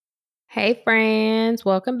Hey friends,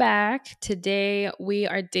 welcome back. Today we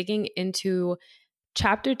are digging into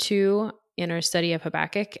chapter 2 in our study of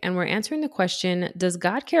Habakkuk, and we're answering the question, does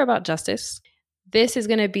God care about justice? This is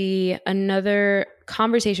going to be another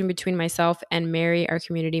conversation between myself and Mary, our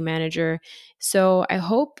community manager. So I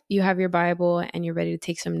hope you have your Bible and you're ready to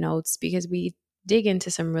take some notes because we dig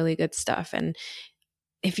into some really good stuff. And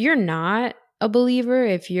if you're not a believer,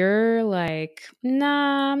 if you're like,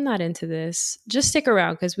 nah, I'm not into this, just stick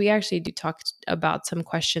around because we actually do talk about some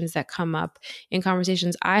questions that come up in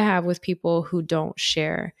conversations I have with people who don't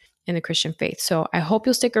share in the Christian faith. So I hope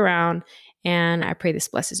you'll stick around and I pray this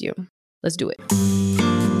blesses you. Let's do it.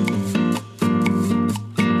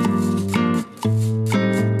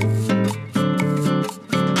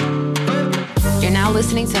 You're now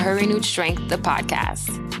listening to Her Renewed Strength, the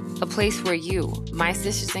podcast. A place where you, my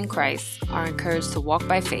sisters in Christ, are encouraged to walk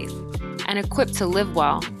by faith and equipped to live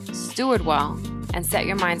well, steward well, and set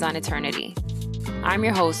your minds on eternity. I'm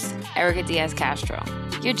your host, Erica Diaz Castro,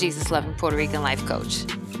 your Jesus-loving Puerto Rican life coach.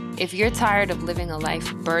 If you're tired of living a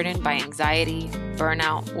life burdened by anxiety,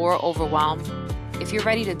 burnout, or overwhelm, if you're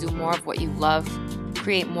ready to do more of what you love,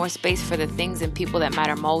 create more space for the things and people that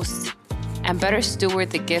matter most, and better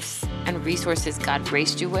steward the gifts and resources God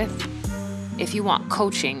graced you with, if you want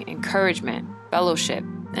coaching, encouragement, fellowship,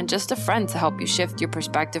 and just a friend to help you shift your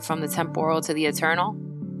perspective from the temporal to the eternal,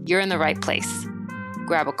 you're in the right place.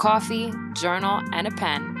 Grab a coffee, journal, and a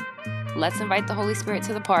pen. Let's invite the Holy Spirit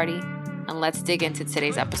to the party, and let's dig into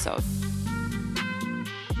today's episode.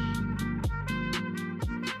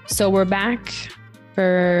 So we're back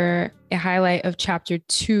for a highlight of chapter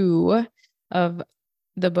 2 of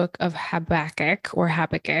the book of Habakkuk.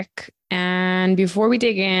 And before we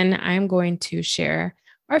dig in, I'm going to share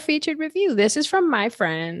our featured review. This is from my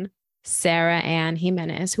friend, Sarah Ann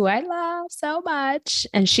Jimenez, who I love so much.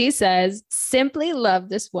 And she says, simply love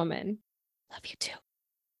this woman. Love you too.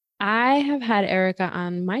 I have had Erica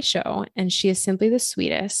on my show, and she is simply the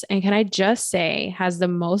sweetest. And can I just say, has the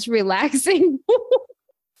most relaxing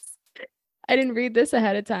voice. I didn't read this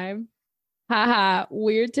ahead of time. Haha,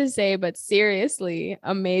 weird to say, but seriously,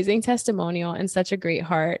 amazing testimonial and such a great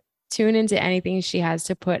heart. Tune into anything she has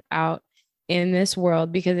to put out in this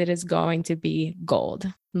world because it is going to be gold.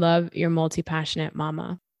 Love your multi-passionate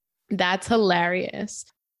mama. That's hilarious.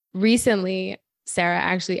 Recently, Sarah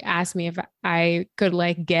actually asked me if I could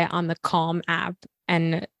get on the Calm app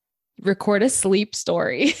and record a sleep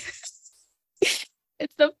story.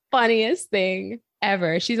 It's the funniest thing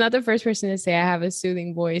ever. She's not the first person to say I have a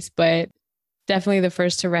soothing voice, but definitely the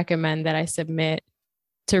first to recommend that I submit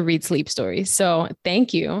to read sleep stories. So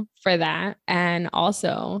thank you for that. And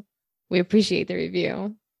also, we appreciate the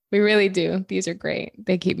review. We really do. These are great.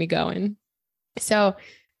 They keep me going. So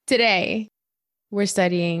today we're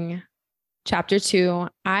studying chapter 2.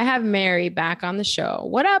 I have Mary back on the show.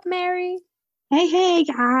 What up, Mary? Hey,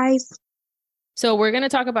 guys. So we're going to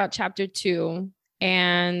talk about chapter 2.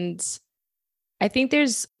 And I think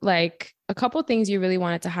there's a couple things you really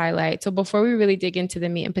wanted to highlight. So before we really dig into the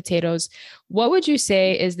meat and potatoes, what would you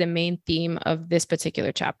say is the main theme of this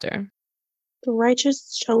particular chapter? The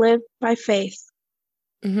righteous shall live by faith.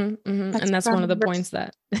 And that's one of the points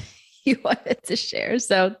that you wanted to share.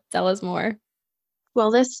 So tell us more. Well,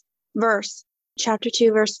 this verse, chapter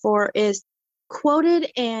 2, verse 4, is quoted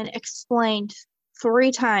and explained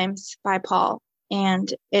 3 times by Paul.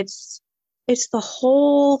 And it's the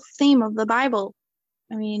whole theme of the Bible.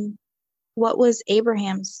 I mean, what was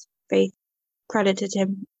Abraham's faith credited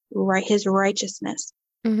him? Right, his righteousness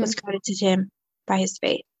was credited him by his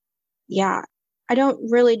faith. Yeah, I don't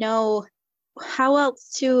really know how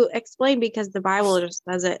else to explain because the Bible just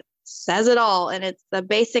says it all, and it's the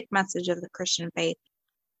basic message of the Christian faith.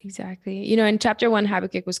 Exactly. In chapter 1,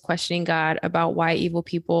 Habakkuk was questioning God about why evil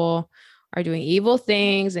people are doing evil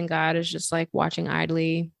things, and God is just watching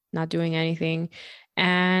idly, not doing anything.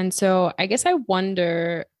 And so I guess I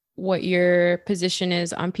wonder what your position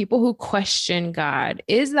is on people who question God.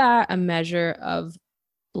 Is that a measure of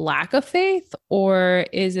lack of faith, or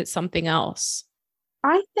is it something else?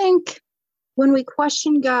 I think when we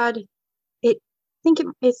question God,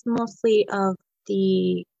 it's mostly of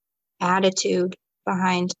the attitude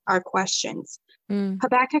behind our questions.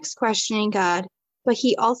 Habakkuk's questioning God, but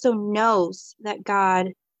he also knows that God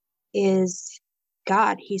is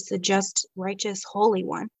God. He's the just, righteous, holy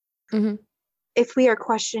one. If we are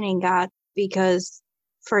questioning God because,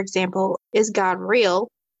 for example, is God real?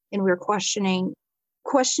 And we're questioning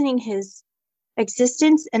his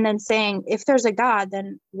existence and then saying, if there's a God,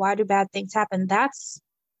 then why do bad things happen? That's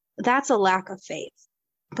a lack of faith.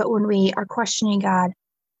 But when we are questioning God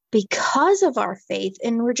because of our faith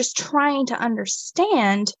and we're just trying to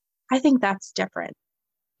understand I think that's different.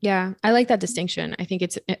 Yeah, I like that distinction. I think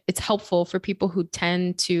it's helpful for people who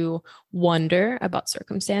tend to wonder about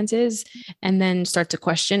circumstances and then start to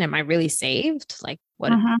question, am I really saved? Like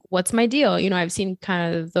what's my deal? I've seen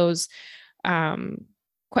kind of those um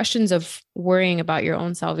questions of worrying about your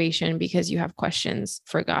own salvation because you have questions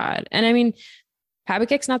for God. And I mean,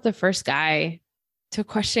 Habakkuk's not the first guy to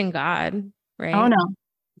question God, right? Oh no.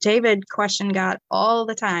 David questioned God all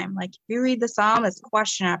the time. Like if you read the Psalm, it's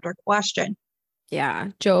question after question. Yeah.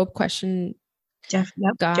 Job questioned God,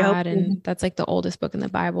 Job. and that's like the oldest book in the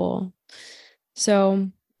Bible. So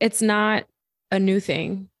it's not a new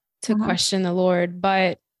thing to question the Lord.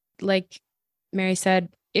 But like Mary said,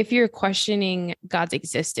 if you're questioning God's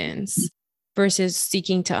existence versus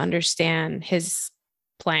seeking to understand his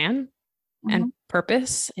plan and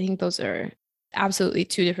purpose, I think those are absolutely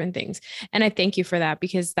two different things. And I thank you for that,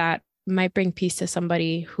 because that might bring peace to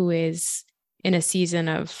somebody who is in a season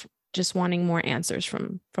of just wanting more answers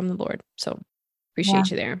from the Lord. So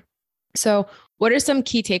appreciate you there. So what are some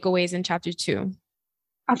key takeaways in chapter 2?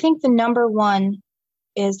 I think the number one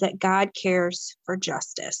is that God cares for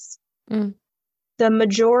justice. The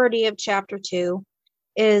majority of chapter 2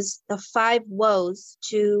 is the 5 woes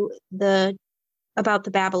about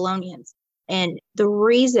the Babylonians and the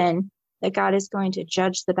reason that God is going to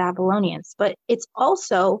judge the Babylonians. But it's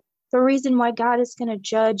also the reason why God is going to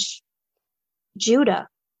judge Judah.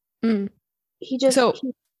 Pause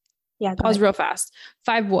real fast.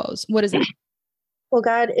 5 woes. What is that? Well,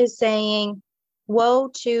 God is saying,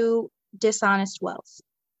 woe to dishonest wealth,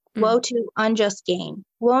 woe to unjust gain,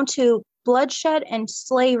 woe to bloodshed and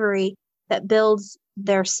slavery that builds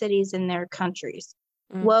their cities and their countries,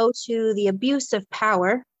 woe to the abuse of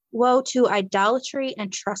power, woe to idolatry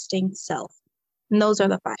and trusting self. And those are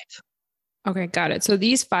the 5. Okay, got it. So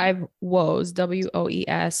these 5 woes,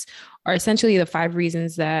 WOES, are essentially the 5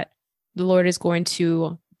 reasons that the Lord is going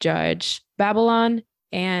to judge Babylon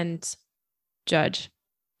and judge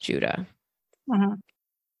Judah.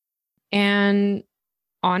 And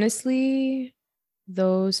honestly,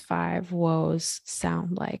 those 5 woes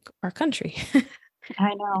sound like our country.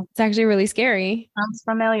 I know. It's actually really scary. Sounds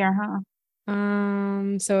familiar, huh?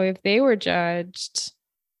 So if they were judged,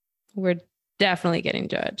 we're definitely getting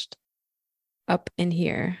judged up in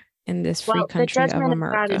here in this free country of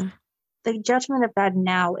America. The judgment of God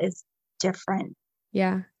now is different.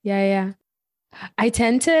 Yeah. I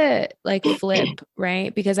tend to like flip,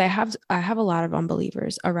 right? Because I have a lot of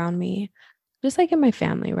unbelievers around me, just like in my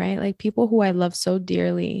family, right? Like people who I love so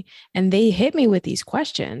dearly, and they hit me with these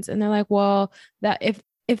questions, and they're like, well, that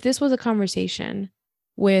if this was a conversation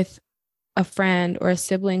with a friend or a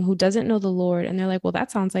sibling who doesn't know the Lord, and they're like, well,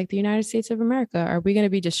 that sounds like the United States of America. Are we going to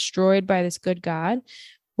be destroyed by this good God?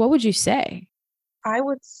 What would you say? I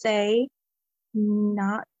would say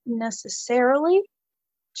not necessarily.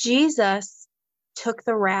 Jesus took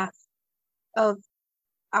the wrath of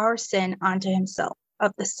our sin onto himself,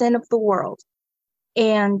 of the sin of the world.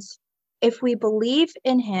 And if we believe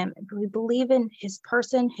in him, if we believe in his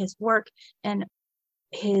person, his work, and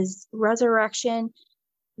his resurrection,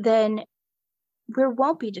 then we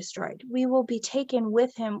won't be destroyed. We will be taken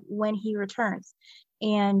with him when he returns.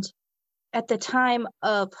 And at the time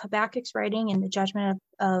of Habakkuk's writing and the judgment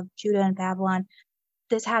of Judah and Babylon,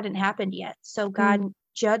 this hadn't happened yet. So God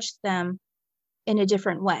judged them in a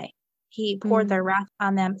different way. He poured their wrath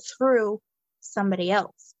on them through somebody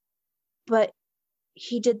else. But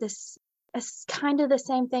he did this kind of the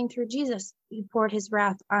same thing through Jesus. He poured his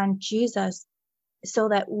wrath on Jesus so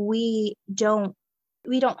that we don't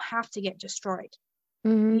have to get destroyed.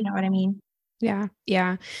 You know what I mean?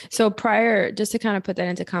 Yeah. So prior, just to kind of put that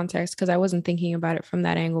into context, because I wasn't thinking about it from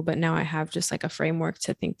that angle, but now I have just like a framework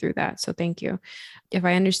to think through that. So thank you. If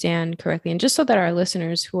I understand correctly, and just so that our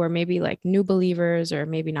listeners who are maybe like new believers or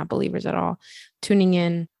maybe not believers at all, tuning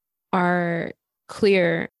in are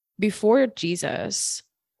clear, before Jesus,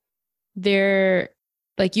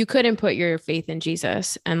 like you couldn't put your faith in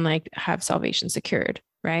Jesus and like have salvation secured,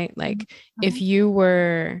 right? Like if you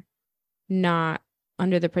were not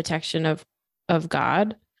under the protection of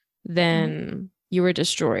God, then you were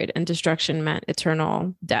destroyed, and destruction meant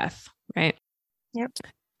eternal death, right? Yep.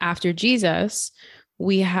 After Jesus,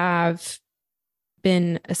 we have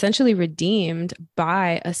been essentially redeemed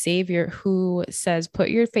by a savior who says, put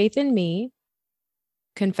your faith in me,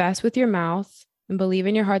 confess with your mouth, and believe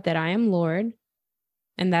in your heart that I am Lord.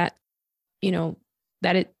 And that,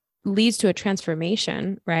 that it leads to a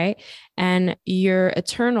transformation, right? And your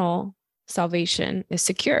eternal salvation is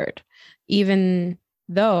secured, even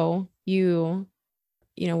though you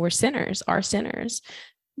we're sinners, are sinners,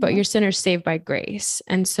 but you're sinners saved by grace.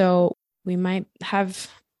 And so we might have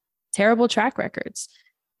terrible track records.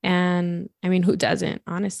 And I mean, who doesn't,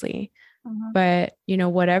 honestly? But,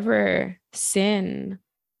 whatever sin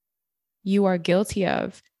you are guilty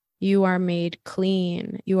of, you are made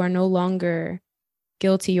clean. You are no longer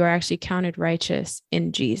guilty. You are actually counted righteous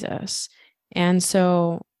in Jesus. And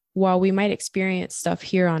so while we might experience stuff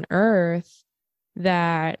here on earth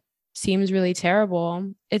that seems really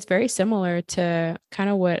terrible, it's very similar to kind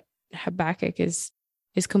of what Habakkuk is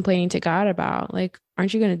complaining to God about. Like,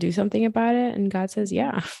 aren't you going to do something about it? And God says,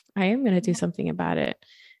 yeah, I am going to do something about it.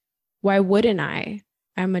 Why wouldn't I?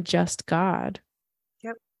 I'm a just God.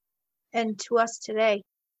 Yep. And to us today,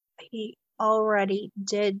 he already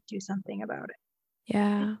did do something about it.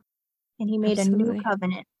 Yeah. And he made a new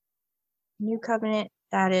covenant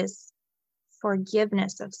that is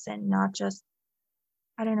forgiveness of sin, not just,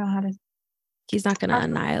 I don't know how to. He's not going to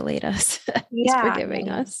annihilate us. He's forgiving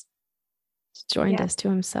us. He's joined us to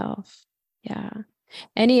himself. Yeah.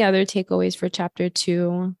 Any other takeaways for chapter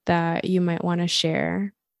 2 that you might want to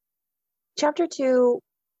share? Chapter 2,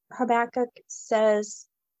 Habakkuk says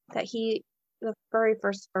that the very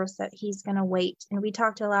first verse, that he's going to wait. And we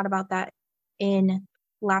talked a lot about that in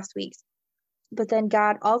last week's. But then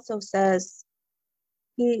God also says,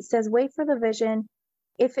 he says, wait for the vision.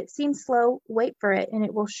 If it seems slow, wait for it, and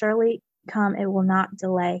it will surely come. It will not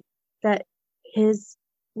delay. That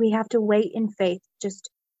we have to wait in faith, just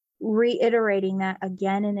reiterating that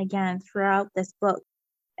again and again throughout this book.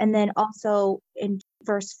 And then also in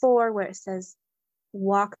verse 4, where it says,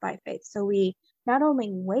 walk by faith. So we not only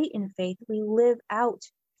wait in faith, we live out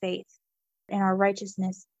faith in our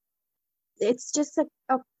righteousness. It's just a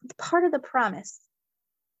part of the promise.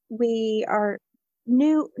 We are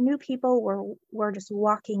new people. We're just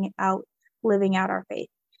walking out, living out our faith.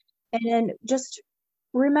 And then just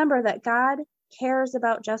remember that God cares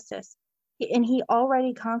about justice, and he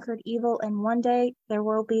already conquered evil, and one day there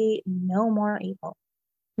will be no more evil.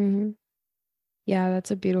 Mm-hmm. Yeah, that's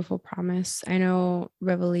a beautiful promise. I know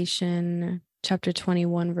Revelation chapter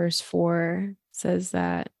 21, verse 4 says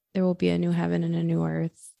that there will be a new heaven and a new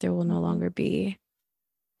earth. There will no longer be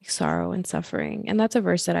sorrow and suffering. And that's a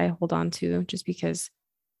verse that I hold on to just because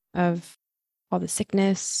of all the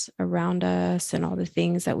sickness around us and all the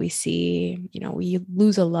things that we see. We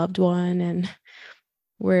lose a loved one, and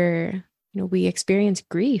we experience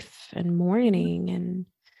grief and mourning and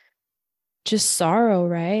just sorrow,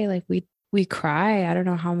 right? Like we cry. I don't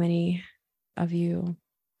know how many of you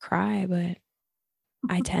cry, but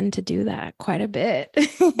I tend to do that quite a bit.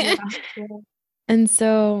 And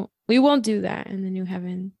so we won't do that in the new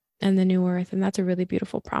heaven and the new earth. And that's a really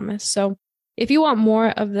beautiful promise. So if you want more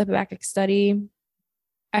of the Habakkuk study,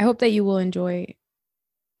 I hope that you will enjoy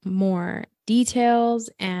more details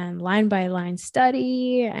and line by line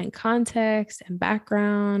study and context and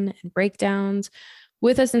background and breakdowns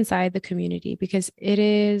with us inside the community, because it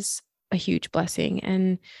is a huge blessing.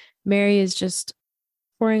 And Mary is just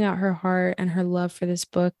pouring out her heart and her love for this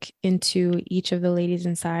book into each of the ladies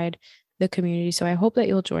inside the community. So I hope that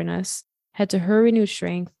you'll join us. Head to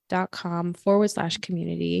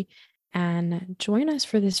herrenewedstrength.com/community and join us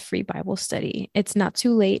for this free Bible study. It's not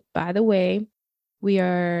too late, by the way. We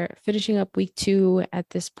are finishing up week 2 at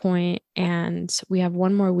this point, and we have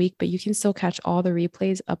one more week, but you can still catch all the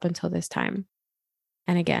replays up until this time.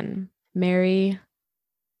 And again, Mary,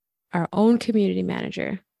 our own community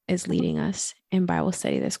manager, is leading us in Bible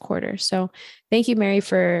study this quarter. So thank you, Mary,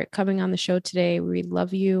 for coming on the show today. We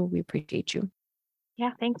love you. We appreciate you.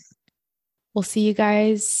 Yeah, thanks. We'll see you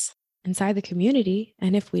guys inside the community.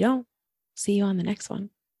 And if we don't, see you on the next one.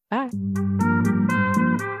 Bye.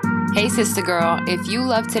 Hey, sister girl, if you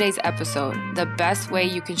love today's episode, the best way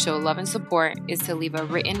you can show love and support is to leave a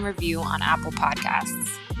written review on Apple Podcasts.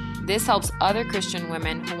 This helps other Christian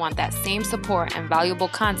women who want that same support and valuable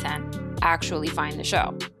content actually find the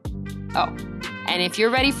show. Oh, and if you're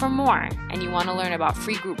ready for more and you want to learn about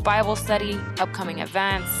free group Bible study, upcoming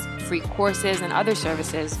events, free courses, and other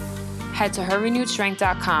services, head to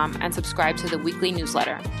herrenewedstrength.com and subscribe to the weekly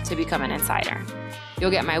newsletter to become an insider.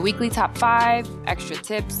 You'll get my weekly top 5, extra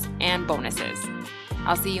tips, and bonuses.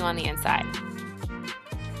 I'll see you on the inside.